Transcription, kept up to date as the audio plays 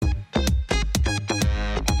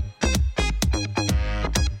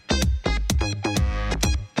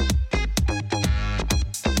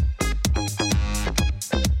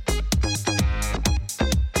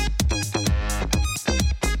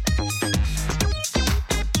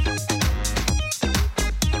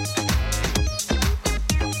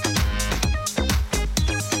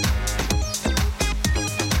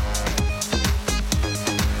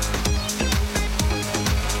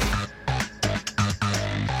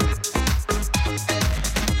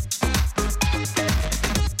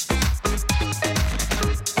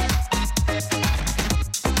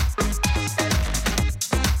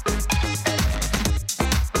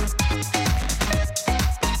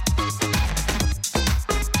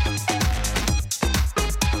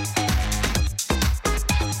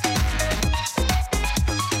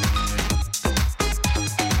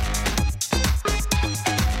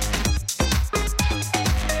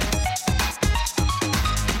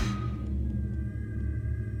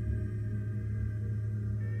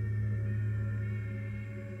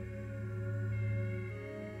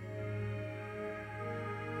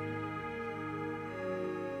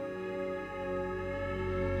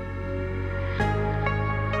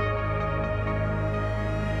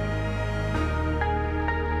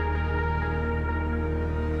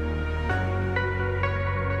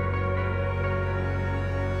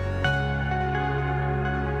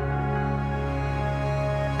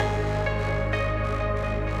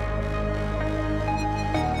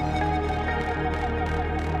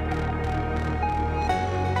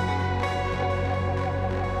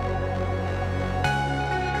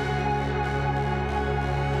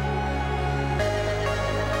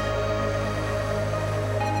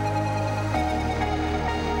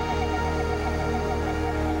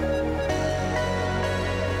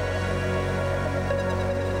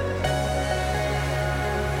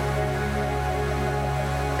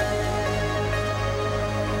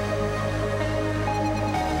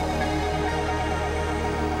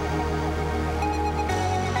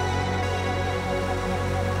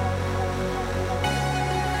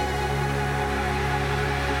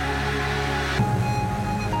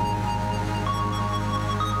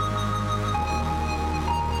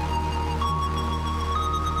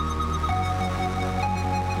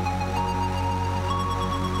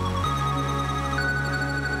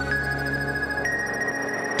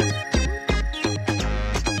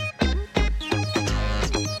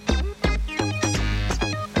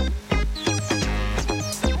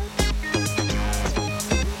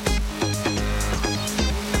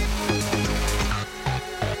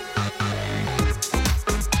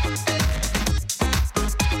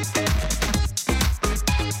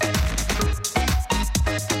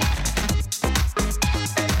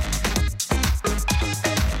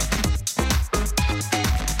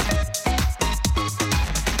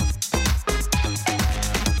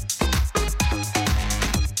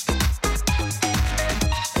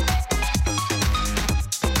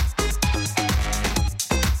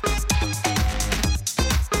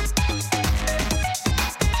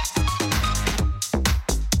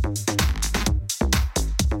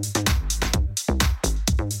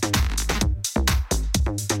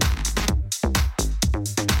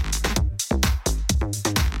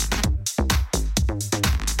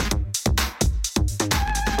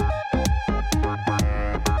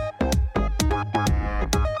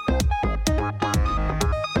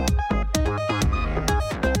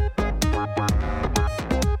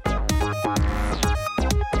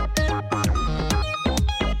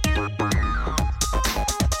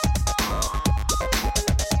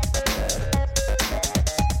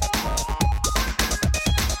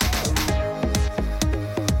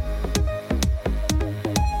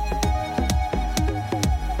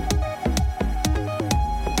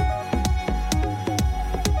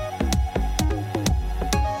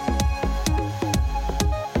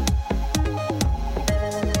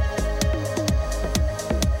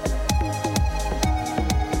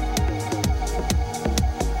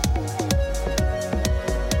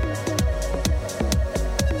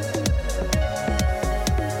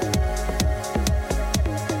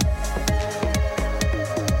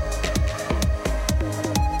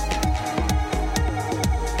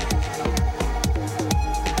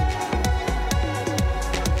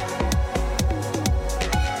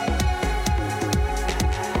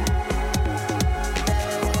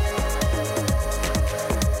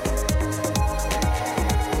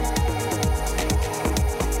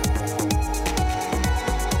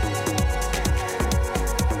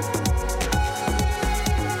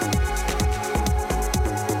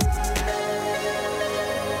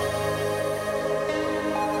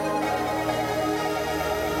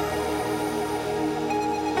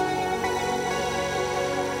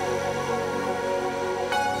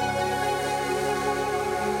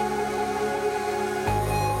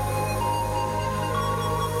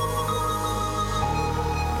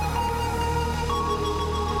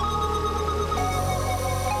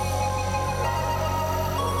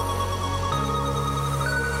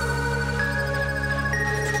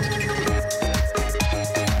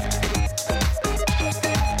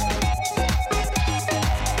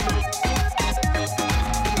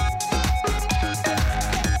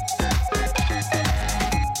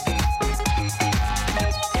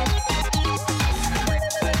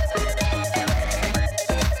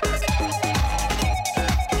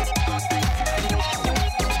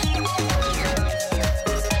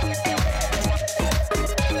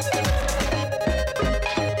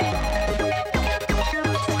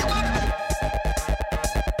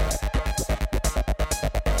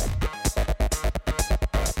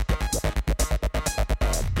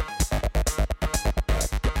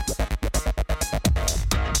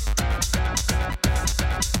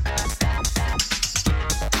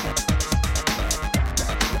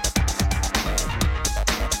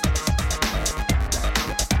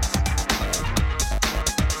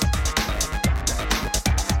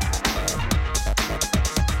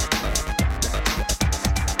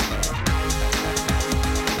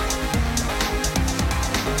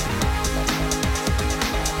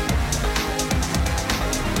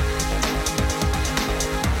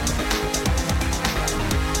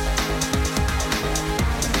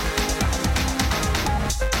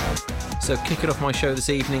So kicking off my show this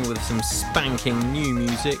evening with some spanking new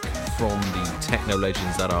music from the techno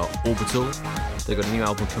legends that are Orbital. They've got a new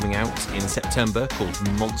album coming out in September called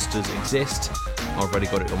Monsters Exist. I've already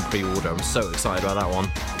got it on pre-order. I'm so excited about that one.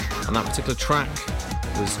 And that particular track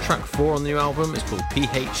was track 4 on the new album. It's called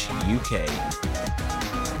PHUK.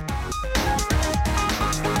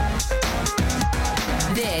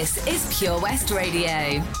 This is Pure West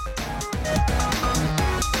Radio.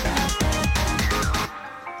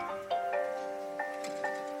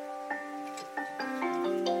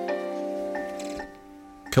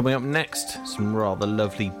 Coming up next, some rather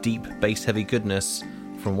lovely deep bass heavy goodness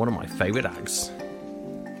from one of my favourite acts.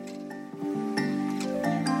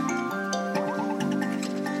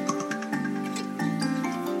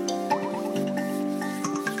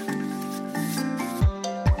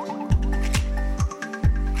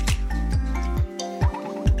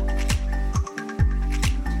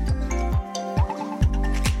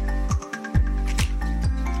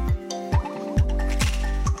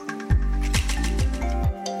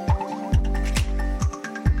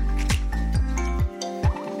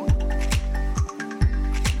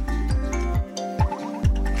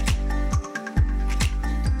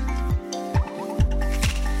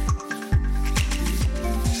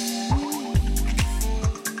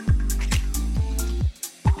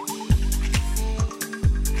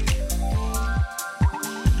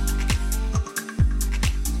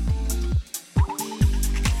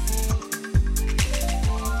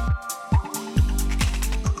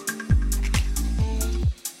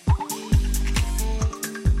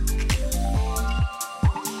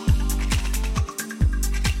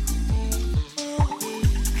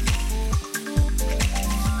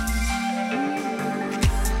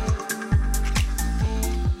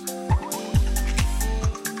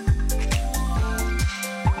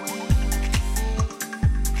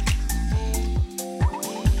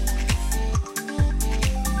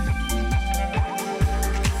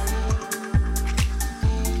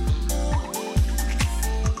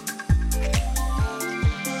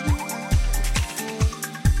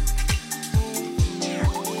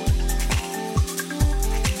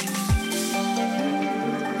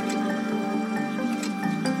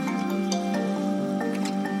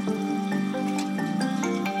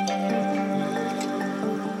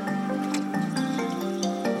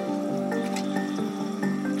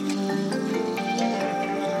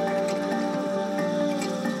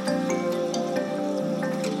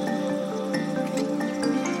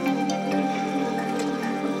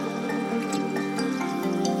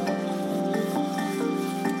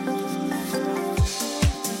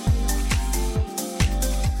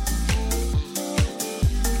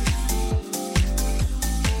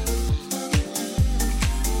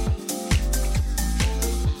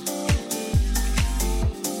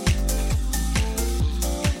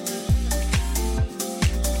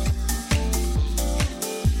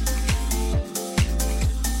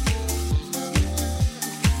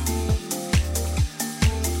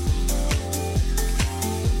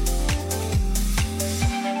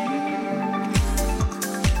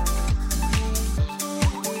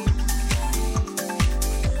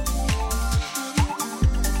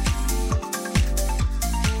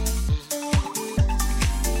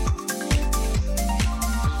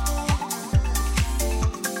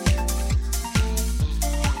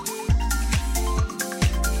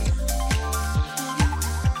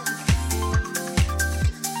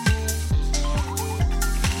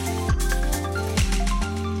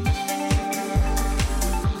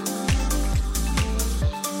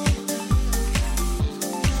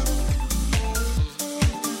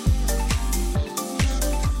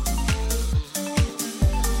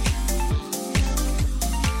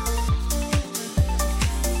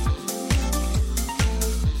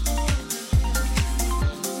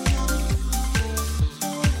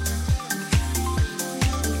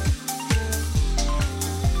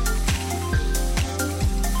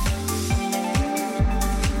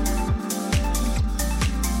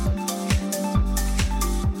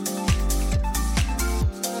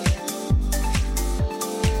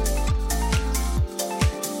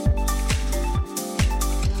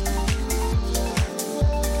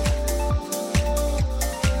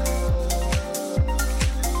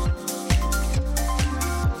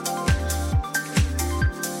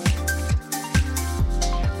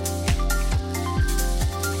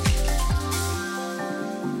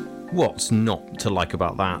 What's not to like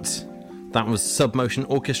about that? That was Submotion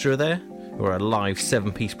Orchestra there, who are a live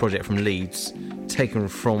 7-piece project from Leeds, taken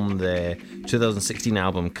from their 2016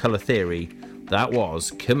 album Colour Theory. That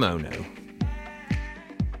was Kimono.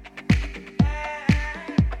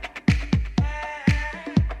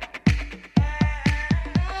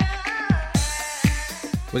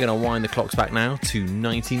 We're going to wind the clocks back now to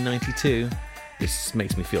 1992. This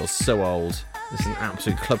makes me feel so old. This is an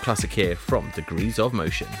absolute club classic here from Degrees of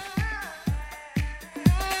Motion.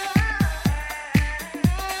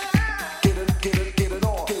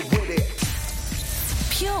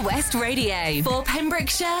 Pure West Radio for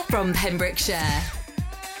Pembrokeshire from Pembrokeshire.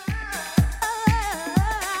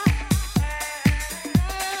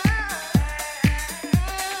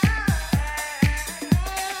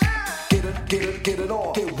 Get it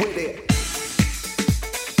on, get with it.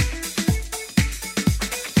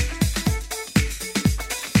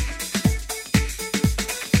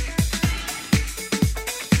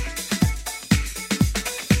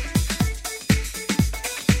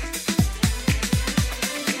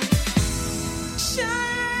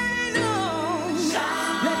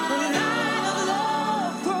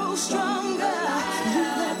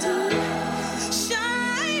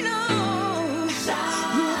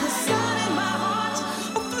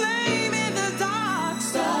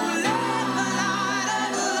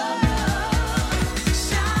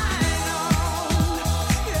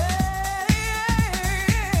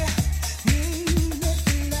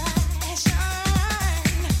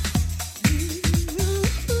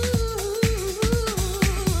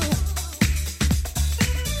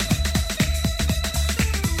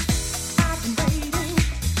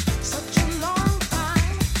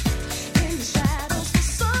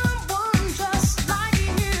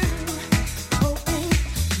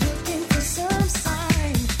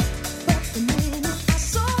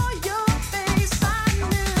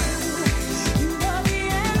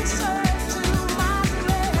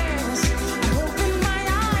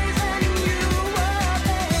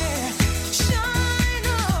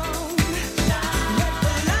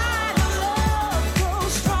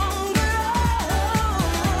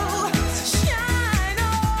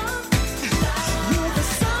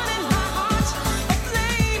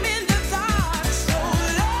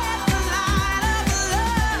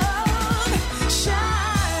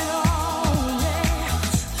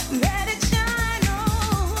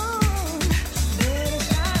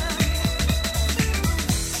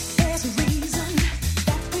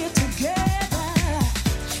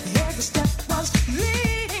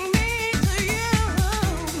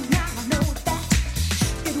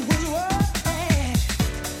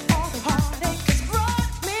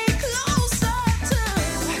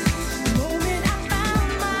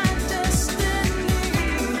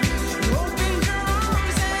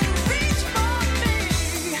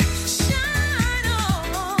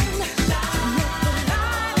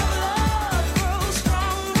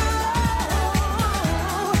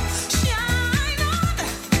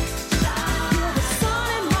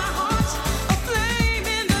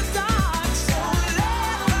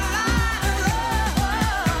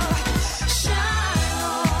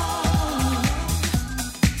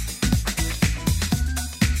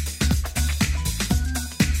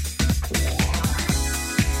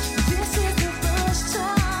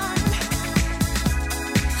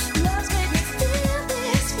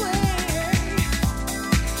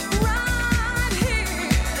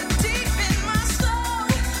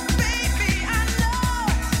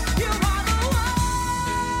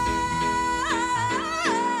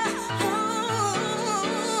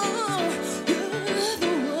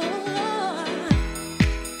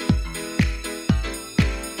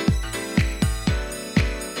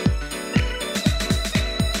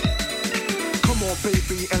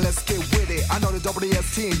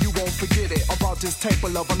 and you won't forget it. About this type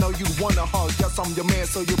of love, I know you wanna hug. Yes, I'm your man,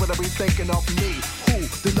 so you better be thinking of me. Who?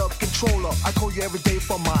 The love controller. I call you every day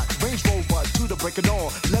for my Range Rover to the break it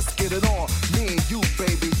on. Let's get it on. Me and you,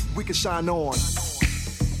 baby, we can shine on.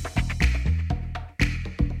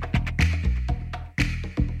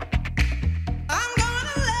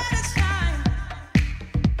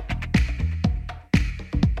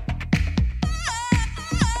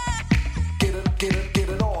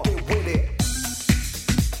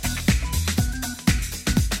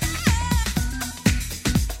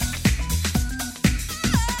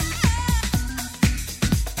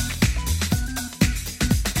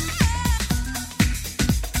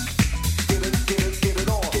 Get it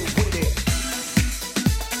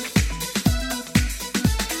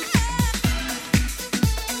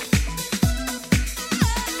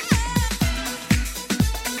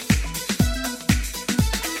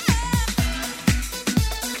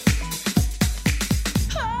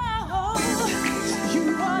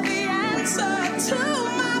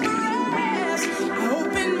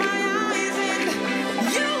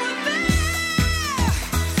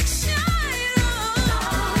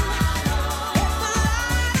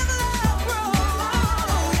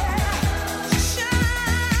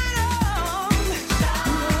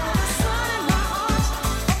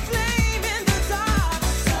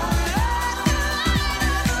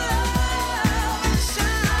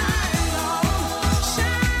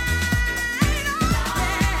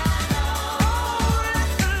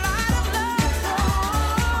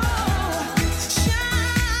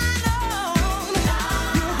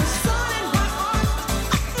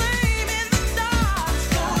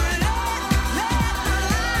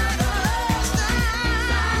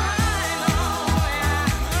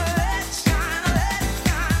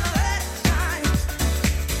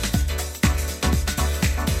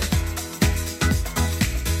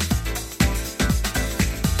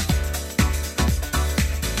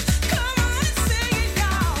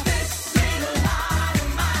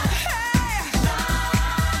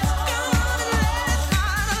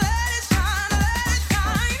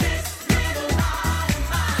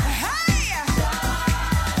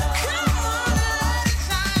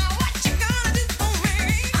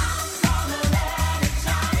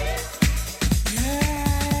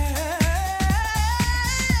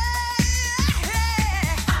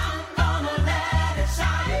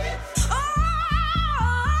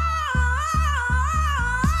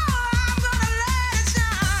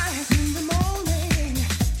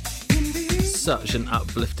such an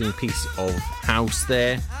uplifting piece of house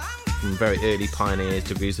there, from very early pioneers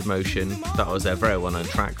to Views of Motion. That was their very well-known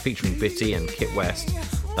track featuring Bitty and Kit West.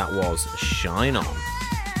 That was Shine On.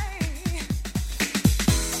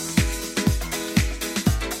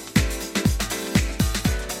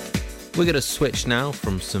 We're going to switch now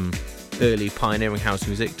from some early pioneering house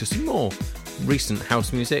music to some more recent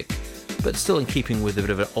house music, but still in keeping with a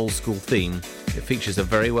bit of an old school theme. It features a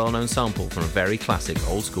very well-known sample from a very classic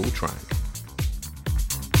old school track.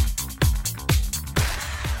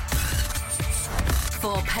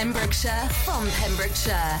 For Pembrokeshire, from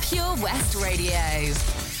Pembrokeshire, Pure West Radio.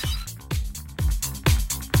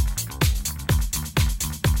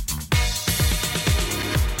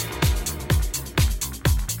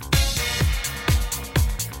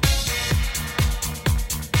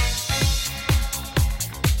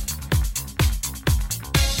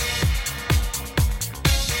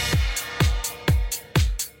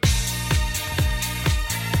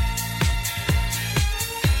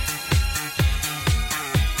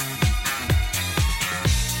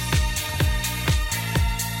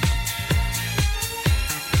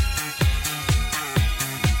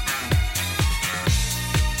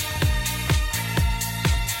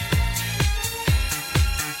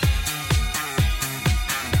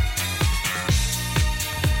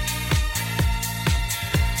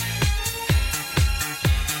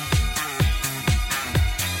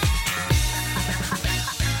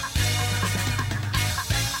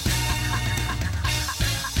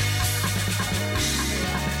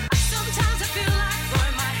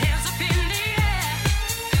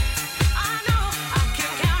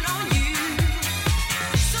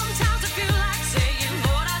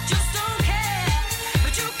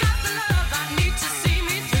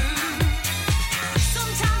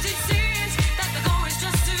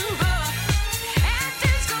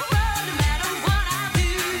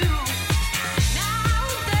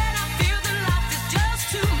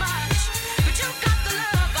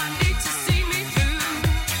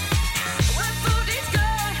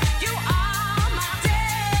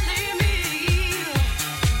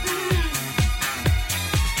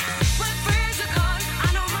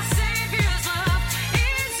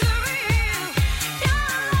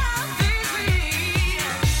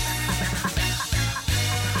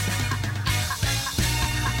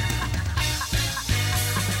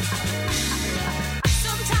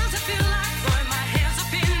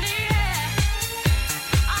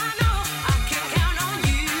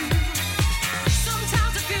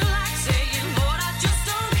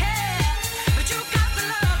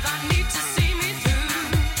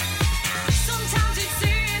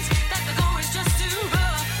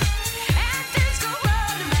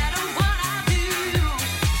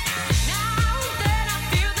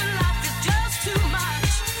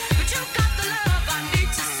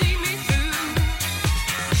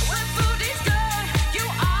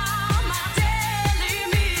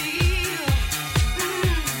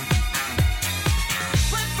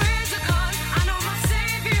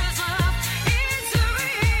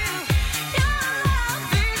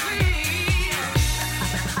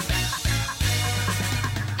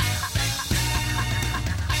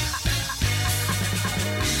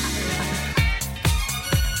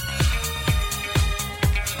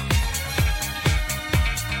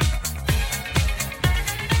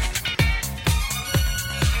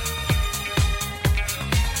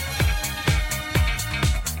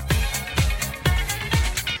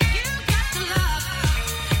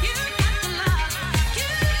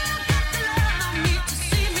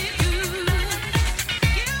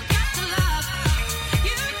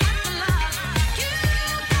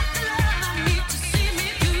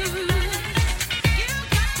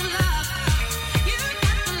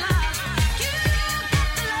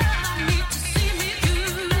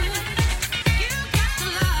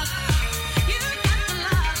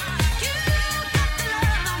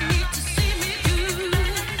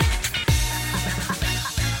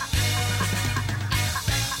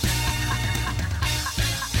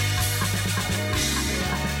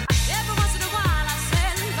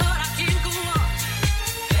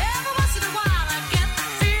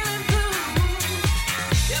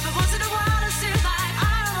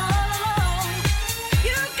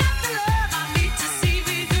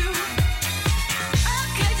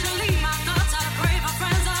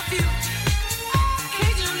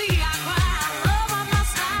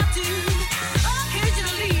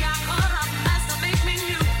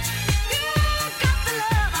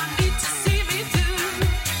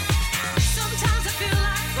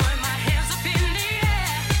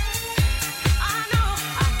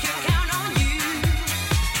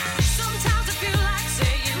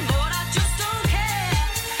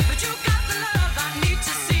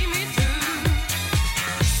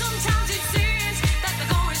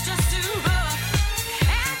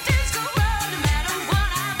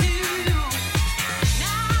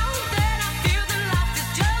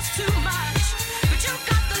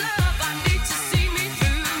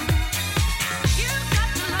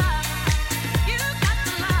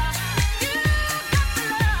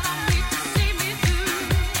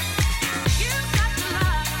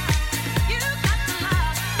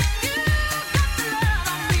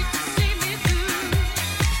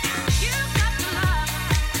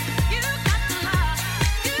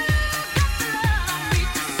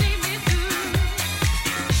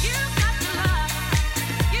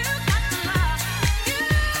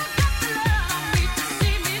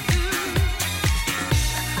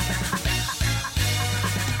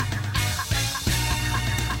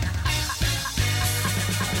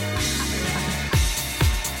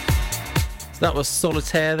 That was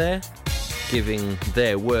Solitaire there, giving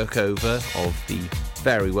their workover of the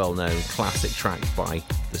very well-known classic track by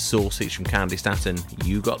the Sausages from Candy Staten,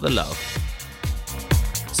 You Got the Love.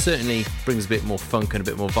 Certainly brings a bit more funk and a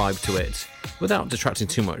bit more vibe to it, without detracting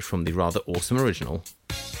too much from the rather awesome original.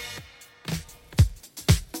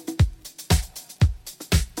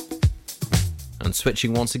 And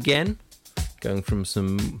switching once again, going from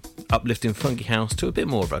some uplifting funky house to a bit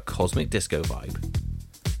more of a cosmic disco vibe.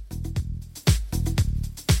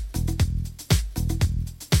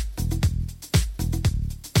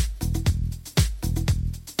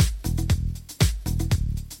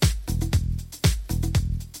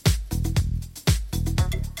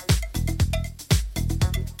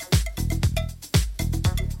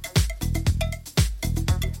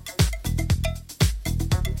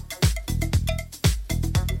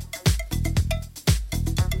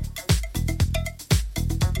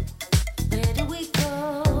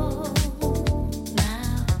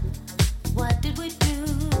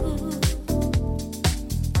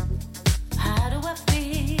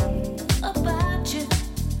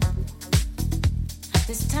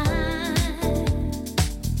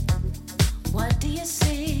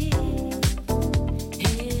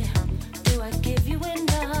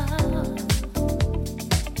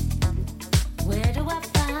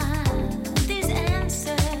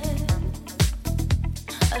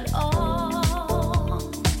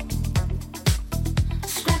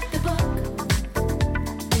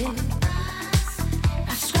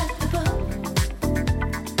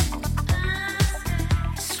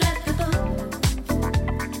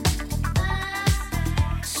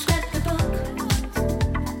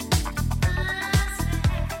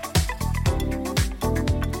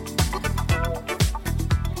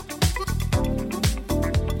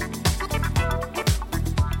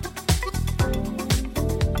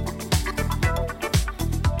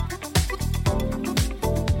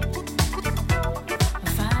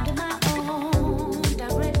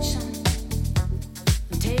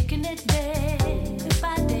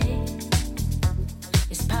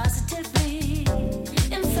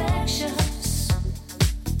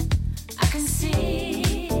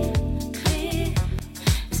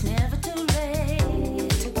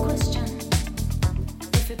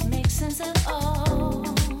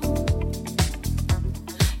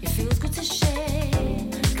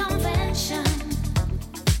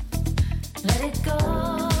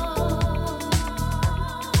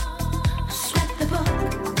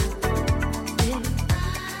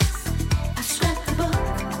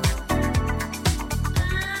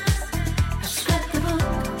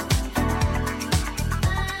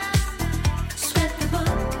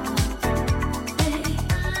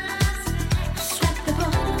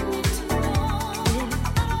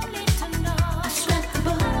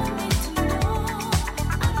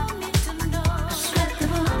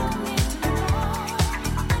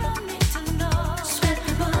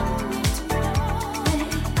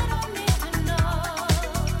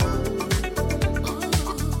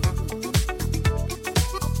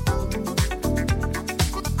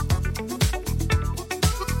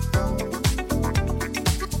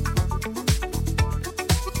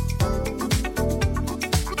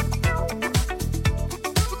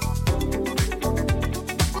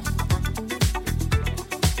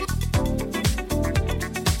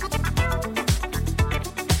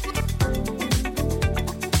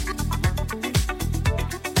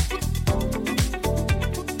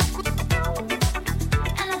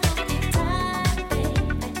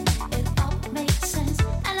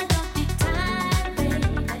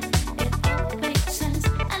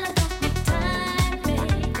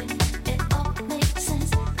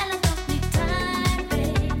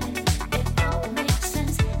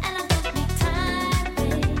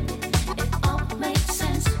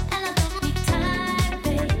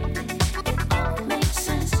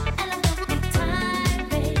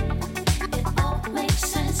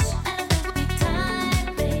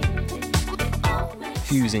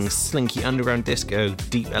 Fusing slinky underground disco,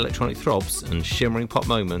 deep electronic throbs and shimmering pop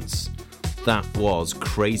moments, that was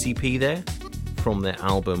Crazy P there, from their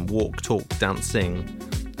album Walk, Talk, Dance, Sing.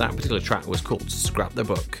 That particular track was called Scrap the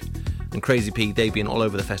Book, and Crazy P, they've been all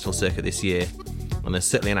over the festival circuit this year, and they're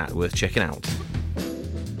certainly an act worth checking out.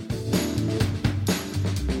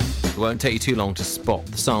 It won't take you too long to spot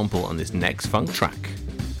the sample on this next funk track.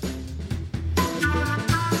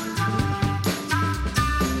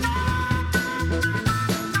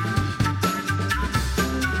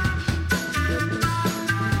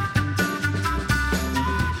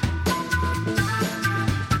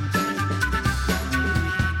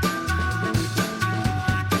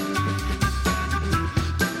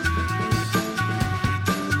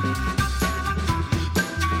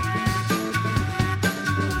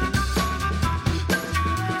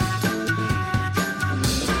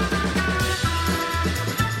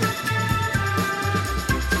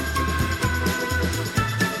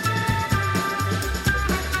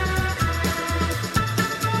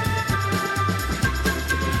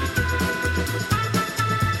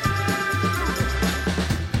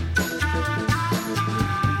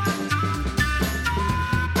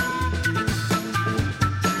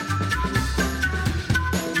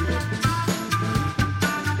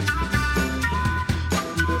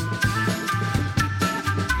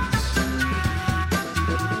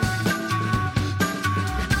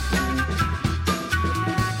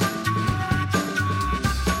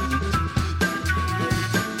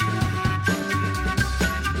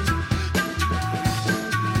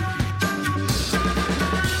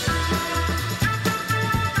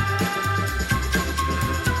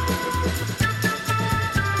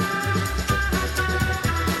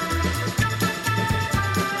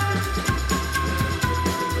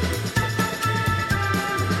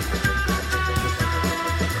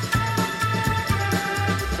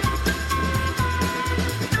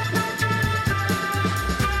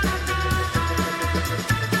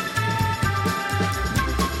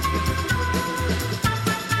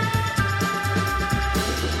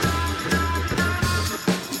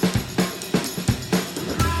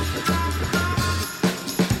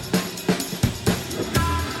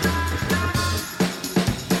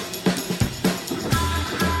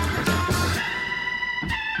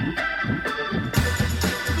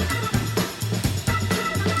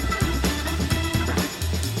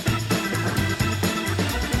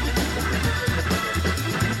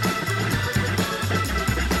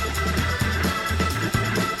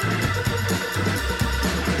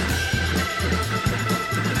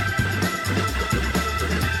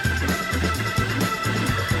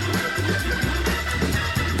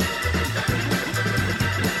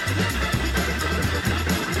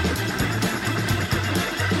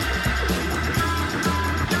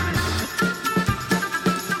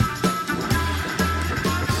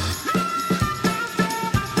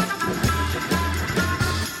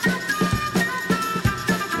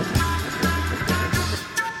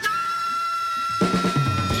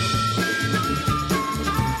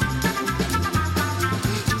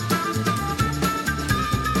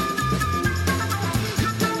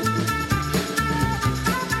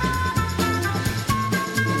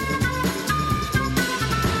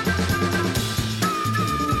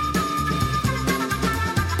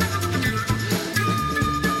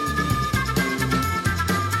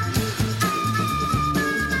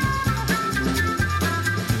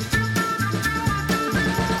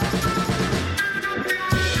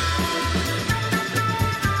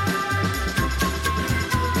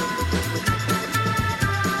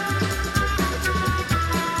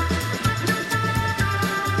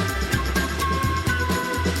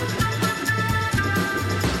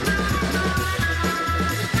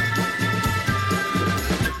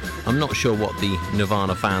 I'm not sure what the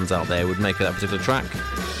Nirvana fans out there would make of that particular track,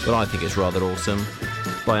 but I think it's rather awesome.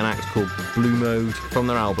 By an act called Blue Mode from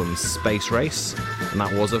their album Space Race, and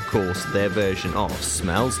that was, of course, their version of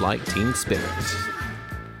Smells Like Teen Spirit.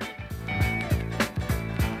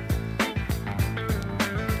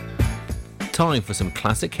 Time for some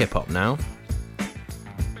classic hip-hop now.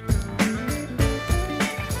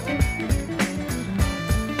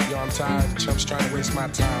 Yo, I'm tired of chumps trying to waste my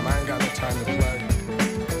time. I ain't got no time to play.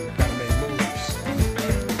 Gotta make moves.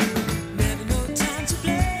 Never no time to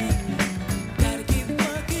play. Gotta keep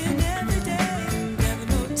working every day. Never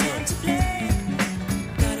no time to play.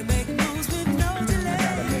 Gotta make moves with no delay. I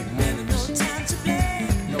gotta make Never moves. no time to play.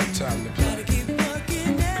 No time to play. Gotta keep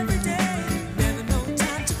working every day. Never no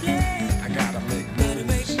time to play. I gotta make Gotta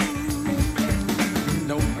make moves. moves.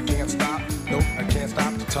 Nope, I can't stop. Nope, I can't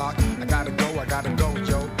stop to talk. I gotta go,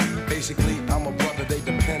 yo. Basically, I'm a brother they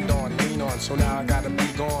depend on, lean on. So now I gotta be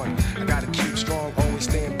gone. I gotta keep strong, always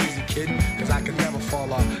staying busy, kid. Cause I could never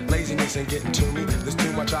fall off. Laziness ain't getting to me. There's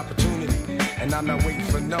too much opportunity. And I'm not waiting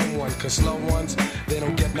for no one. Cause slow ones, they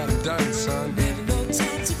don't get nothing done, son. Never no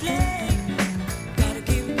time to play. Gotta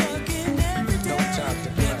keep working every day. No time to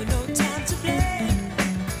play. Never no time to play.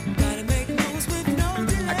 Gotta make moves with no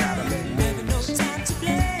delay. I gotta make Never no moves. time to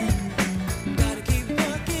play. Gotta keep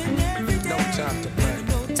working every day. No time to play. Never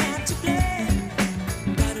no time to play.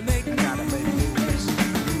 Gotta make I gotta make moves.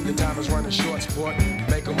 The time is running short, sport.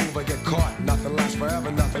 Make a move or get caught. Nothing lasts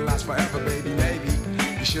forever, baby. Maybe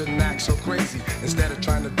you shouldn't act so crazy. Instead of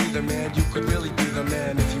trying to be the man, you could really be the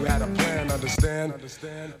man if you had a plan, understand?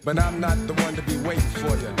 But I'm not the one to be waiting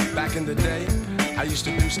for you. Back in the day, I used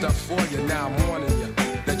to do stuff for you. Now I'm warning you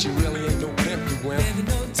that you really ain't no pimp, you wimp. Never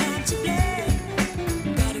no time to play.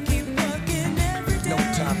 Gotta keep working every day. No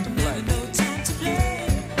time to play. Never no time to play.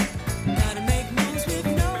 Gotta make moves with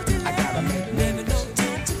no delay. I gotta make Never no moves.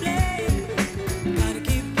 time to play. Gotta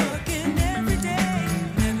keep working every day.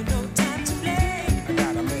 Never no time to play. I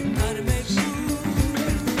gotta make Gotta make moves.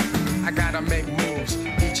 moves. I gotta make moves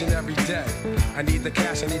each and every day. I need the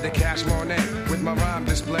cash money. With my rhyme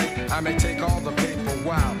display, I may take all the paper.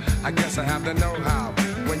 Wow, I guess I have the know-how.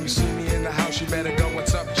 When you see me in the house, you better go,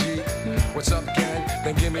 what's up, G? What's up, gang?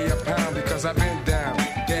 Then give me a pound because I've been down,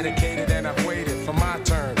 dedicated, and I've waited for my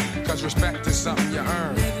turn. Cause respect is something you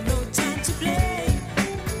earn. Never no time to play.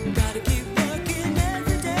 Gotta keep working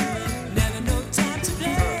every day. Never no time to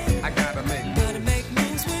play. I gotta make Gotta make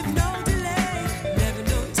moves with no delay. Never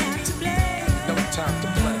no time to play. no time to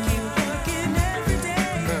play. Keep working every day.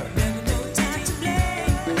 Never no time to play.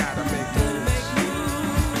 I gotta make Gotta make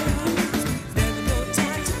moves. Never no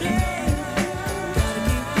time to play. Gotta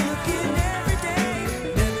keep working every day.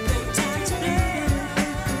 Never no time to play.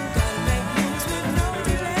 Gotta make moves with no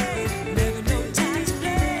delay. Never no time to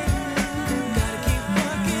play. Gotta keep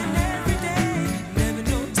working every day. Never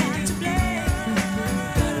no time to play.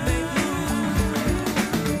 Gotta make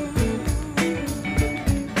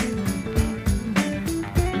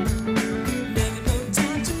Never no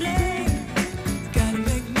time to play. Gotta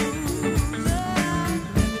make moves. Never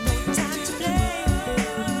no time to play.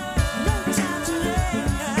 No time to play.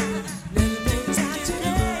 Never no time to play. Gotta make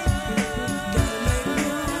moves.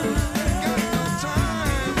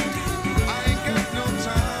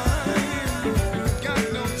 No time to play.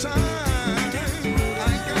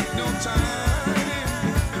 No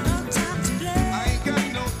time to play. No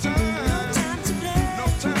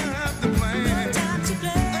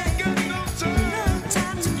time to play.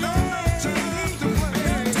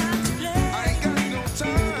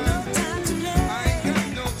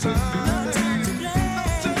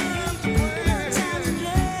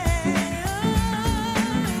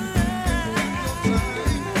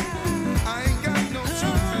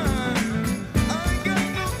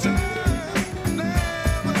 No time to play.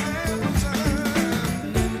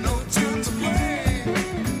 No time to play.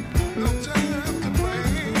 No time to play. No time to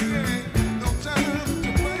play. No time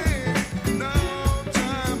to play. No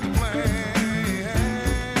time to play.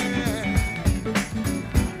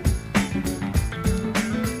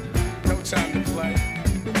 No time to play.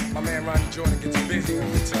 My man Ronnie Jordan gets busy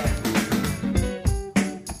on the top.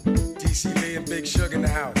 DC Lee and Big Sugar in the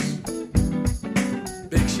house.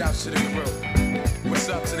 Big shouts to the crew. What's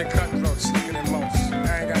up to the cutthroat, sneaking in most?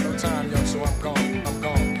 I ain't got no time, yo, so I'm gone. I'm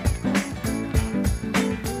gone.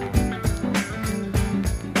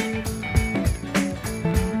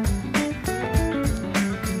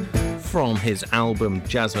 From his album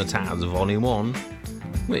Jazzmatazz Volume 1,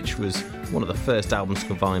 which was one of the first albums to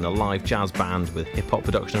combine a live jazz band with hip-hop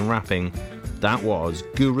production and rapping, that was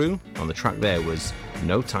Guru, and the track there was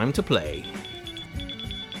No Time to Play.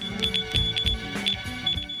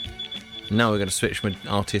 Now we're going to switch from an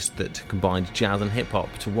artist that combined jazz and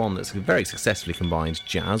hip-hop to one that's very successfully combined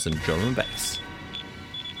jazz and drum and bass.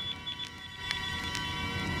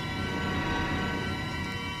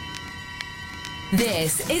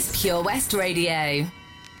 This is Pure West Radio.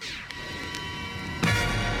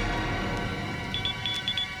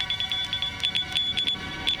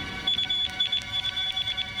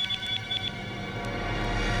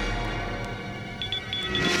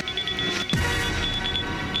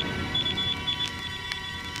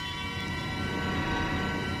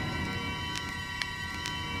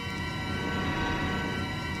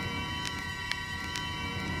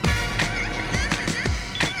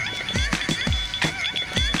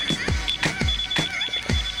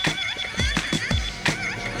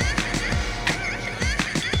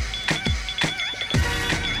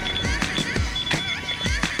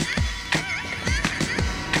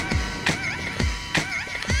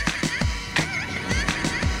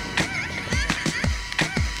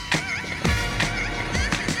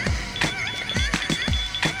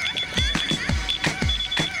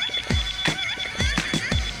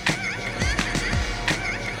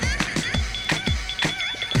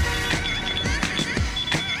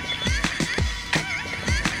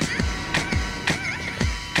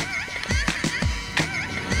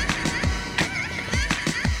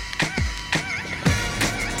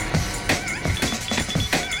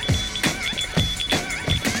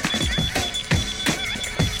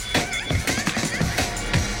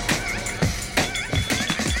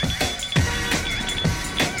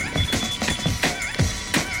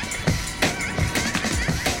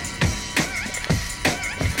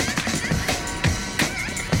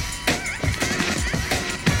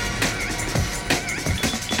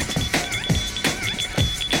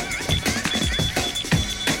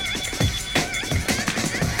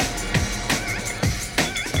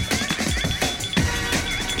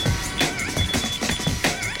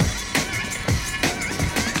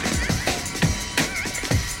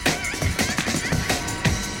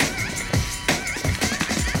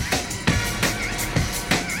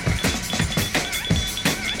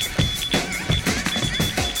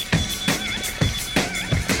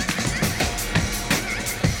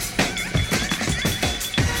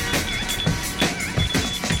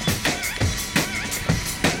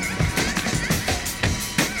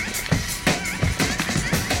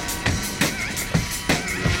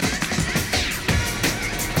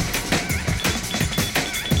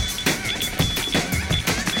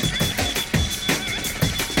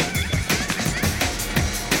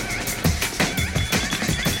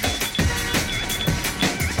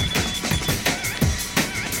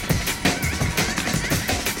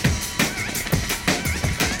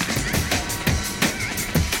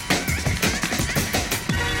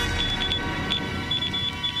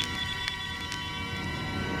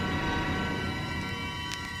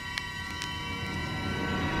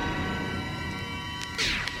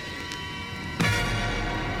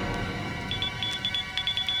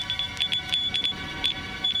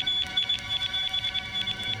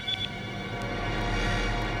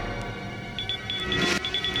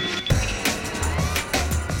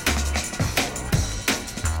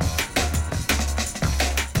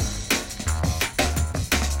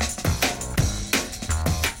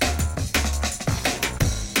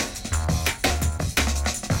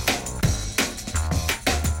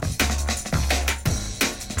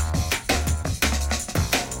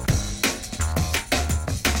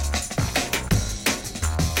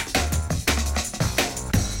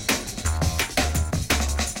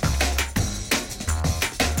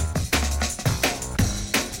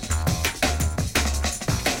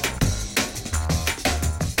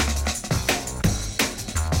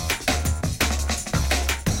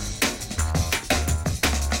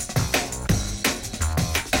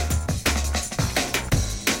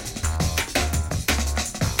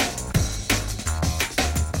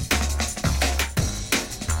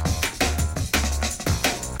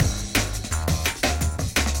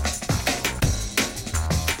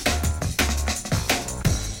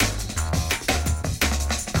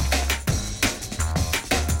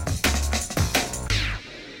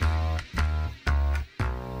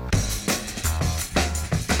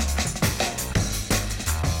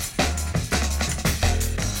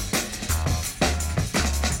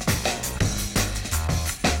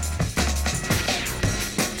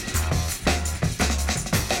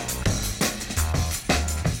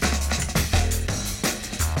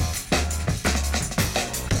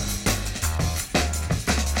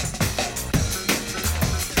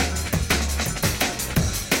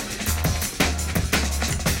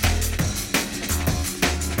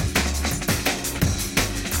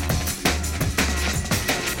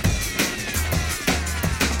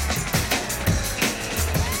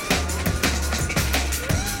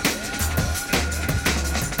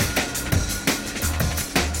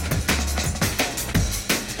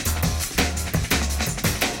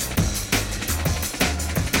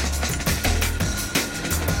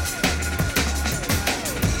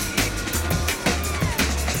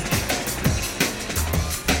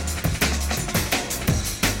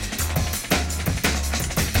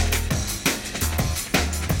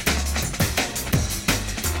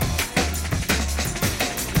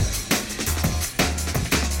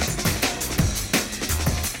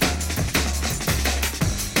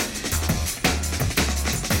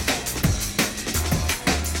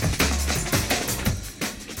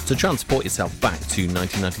 So transport yourself back to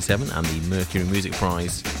 1997 and the Mercury Music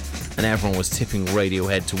Prize, and everyone was tipping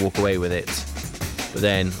Radiohead to walk away with it. But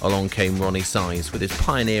then along came Ronnie Size with his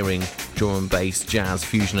pioneering drum and bass jazz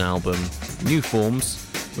fusion album New Forms,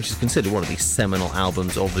 which is considered one of the seminal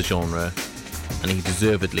albums of the genre, and he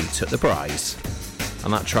deservedly took the prize.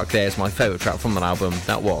 And that track there is my favourite track from that album.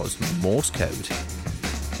 That was Morse Code.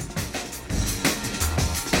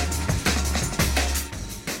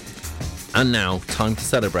 And now, time to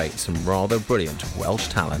celebrate some rather brilliant Welsh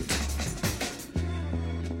talent.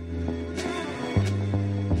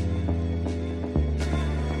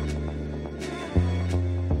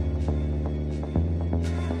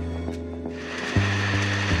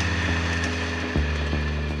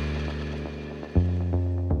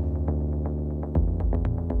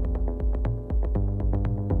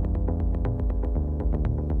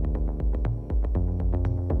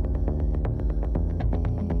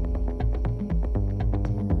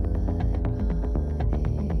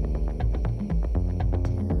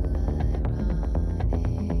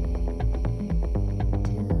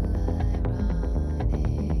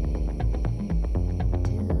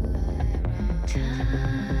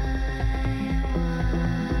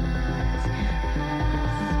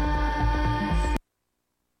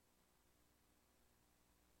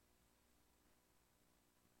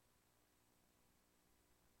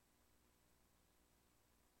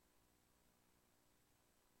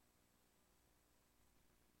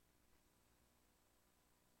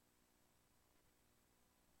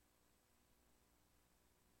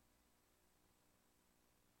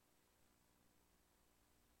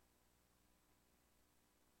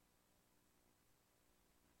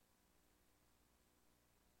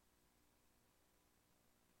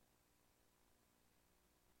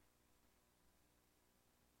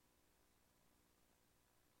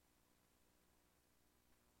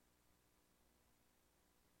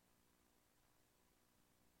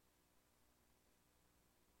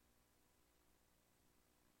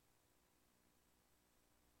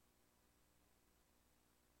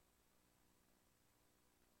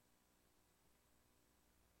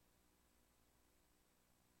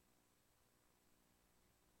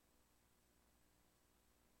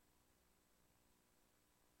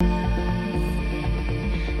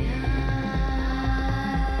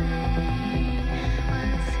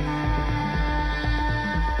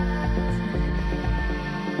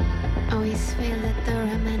 Always failed at the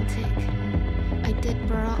romantic. I did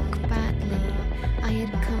baroque badly. I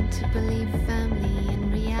had come to believe family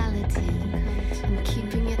and reality, and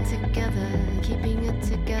keeping it together, keeping it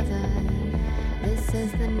together. This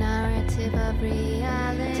is the narrative of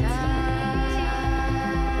reality. So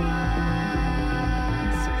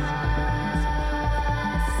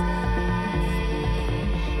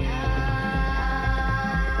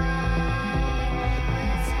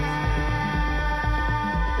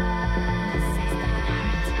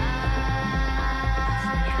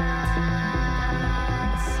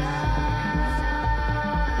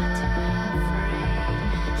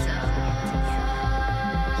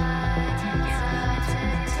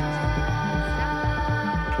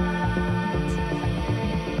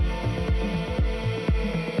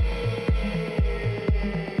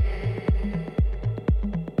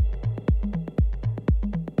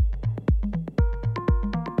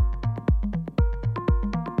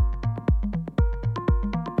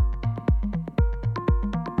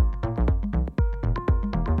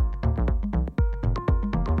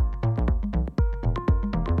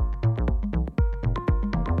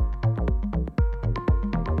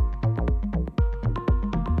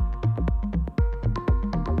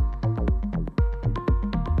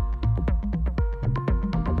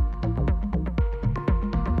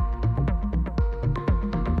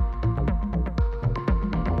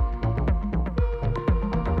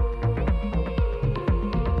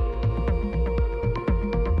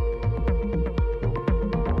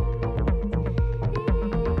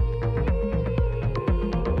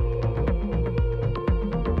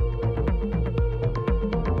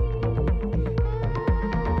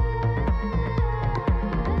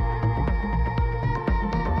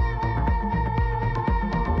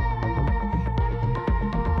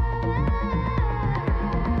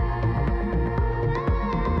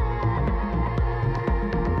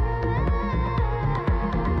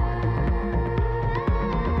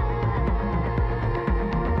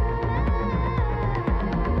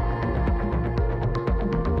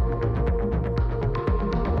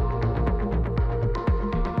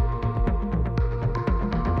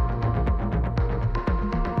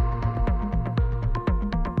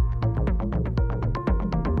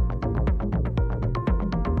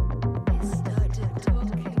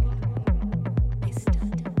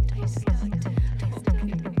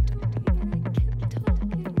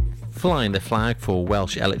Flying the flag for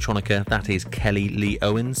Welsh electronica, that is Kelly Lee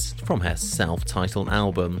Owens from her self-titled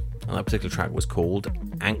album. And that particular track was called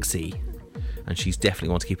Anxie. And she's definitely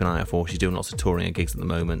one to keep an eye out for. She's doing lots of touring and gigs at the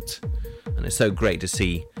moment. And it's so great to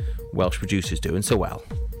see Welsh producers doing so well.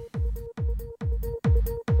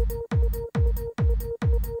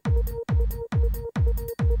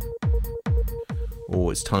 Oh,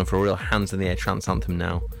 it's time for a real hands in the air trance anthem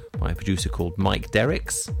now by a producer called Mike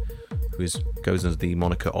Derricks, who goes under the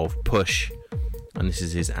moniker of Push, and this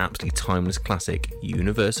is his absolutely timeless classic,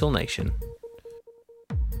 Universal Nation.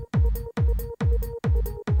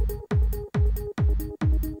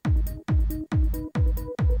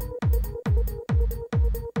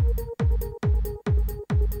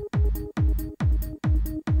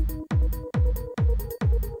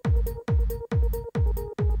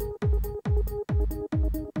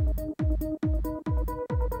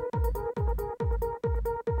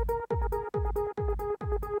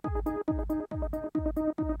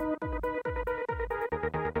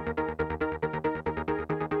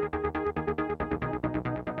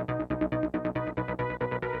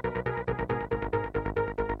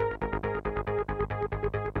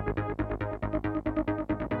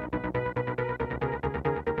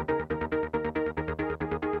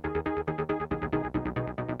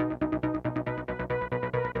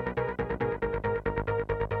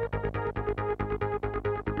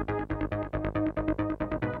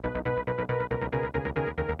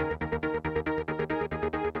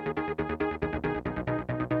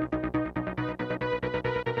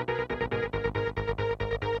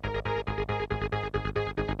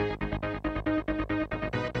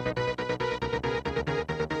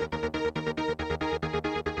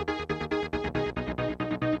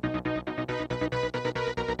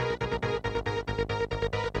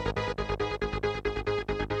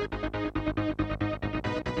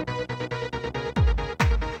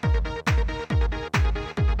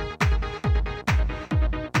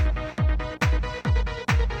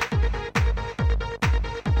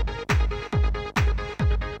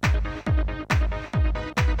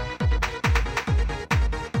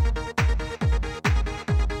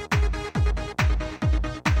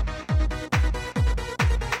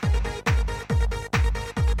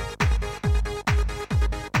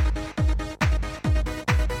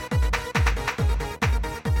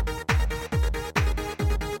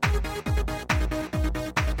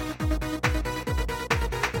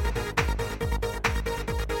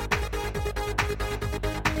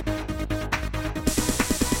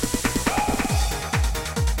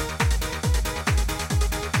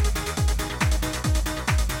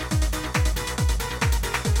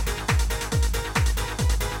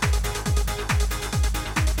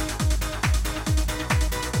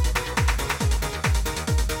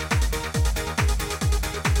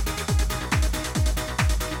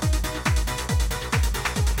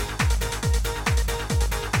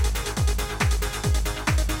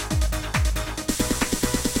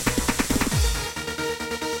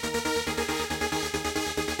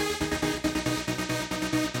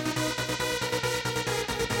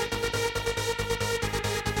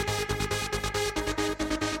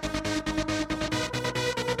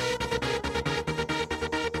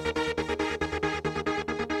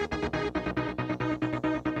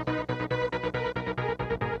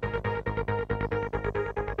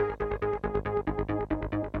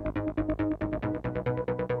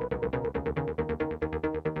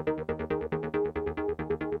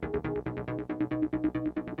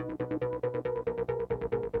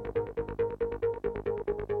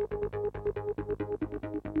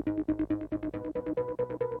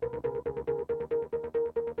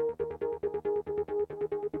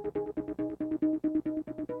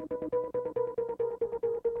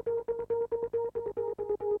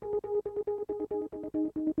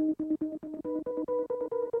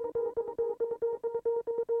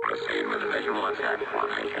 Proceed with the visual attack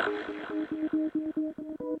formation.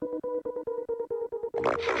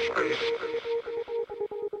 Let's space.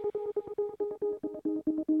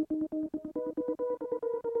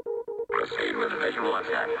 Proceed with the visual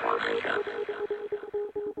attack formation.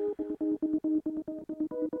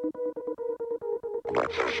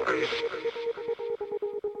 Let's space.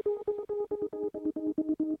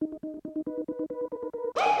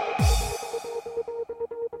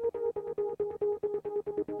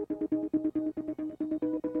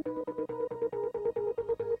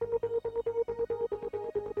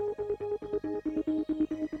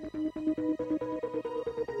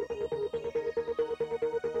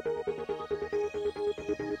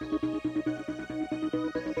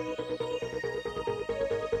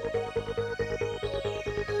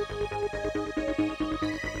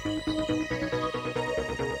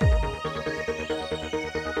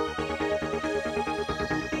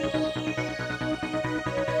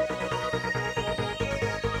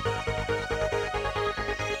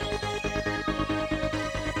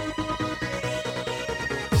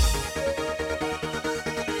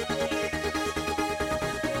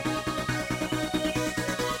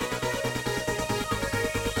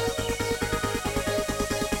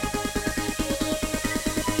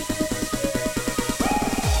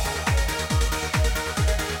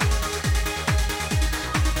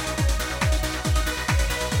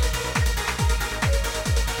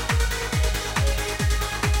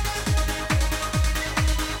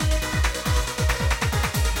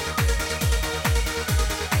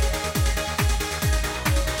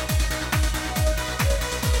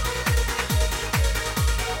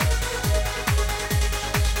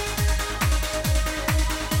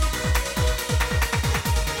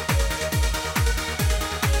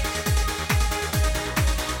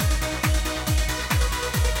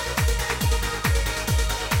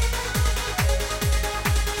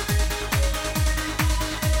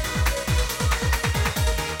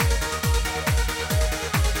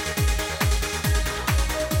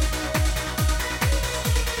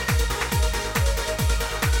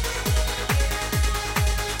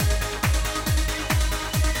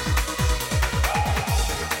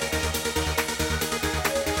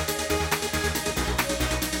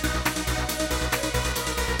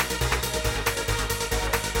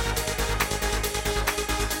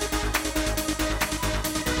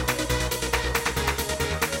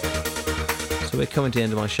 So we're coming to the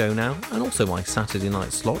end of my show now, and also my Saturday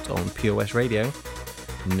night slot on Pure West Radio.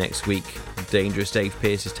 Next week, Dangerous Dave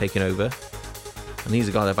Pearce is taking over, and he's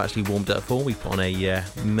a guy that I've actually warmed up for. We put on a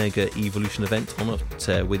mega evolution event on at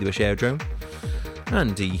Withybush Aerodrome,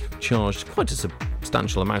 and he charged quite a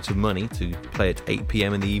substantial amount of money to play at 8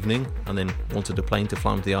 PM in the evening, and then wanted a plane to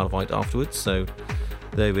fly him to the Isle of Wight afterwards, so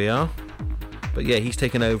there we are. But yeah, he's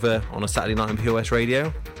taken over on a Saturday night on Pure West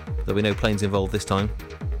Radio. There'll be no planes involved this time.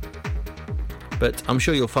 But I'm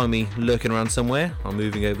sure you'll find me lurking around somewhere. I'm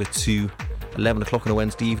moving over to 11 o'clock on a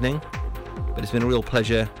Wednesday evening. But it's been a real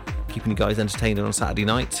pleasure keeping you guys entertained on Saturday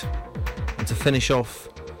night. And to finish off,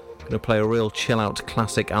 I'm going to play a real chill-out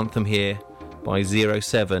classic anthem here by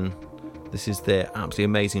 07. This is their absolutely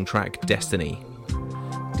amazing track, Destiny.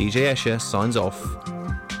 DJ Escher signs off.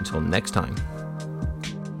 Until next time.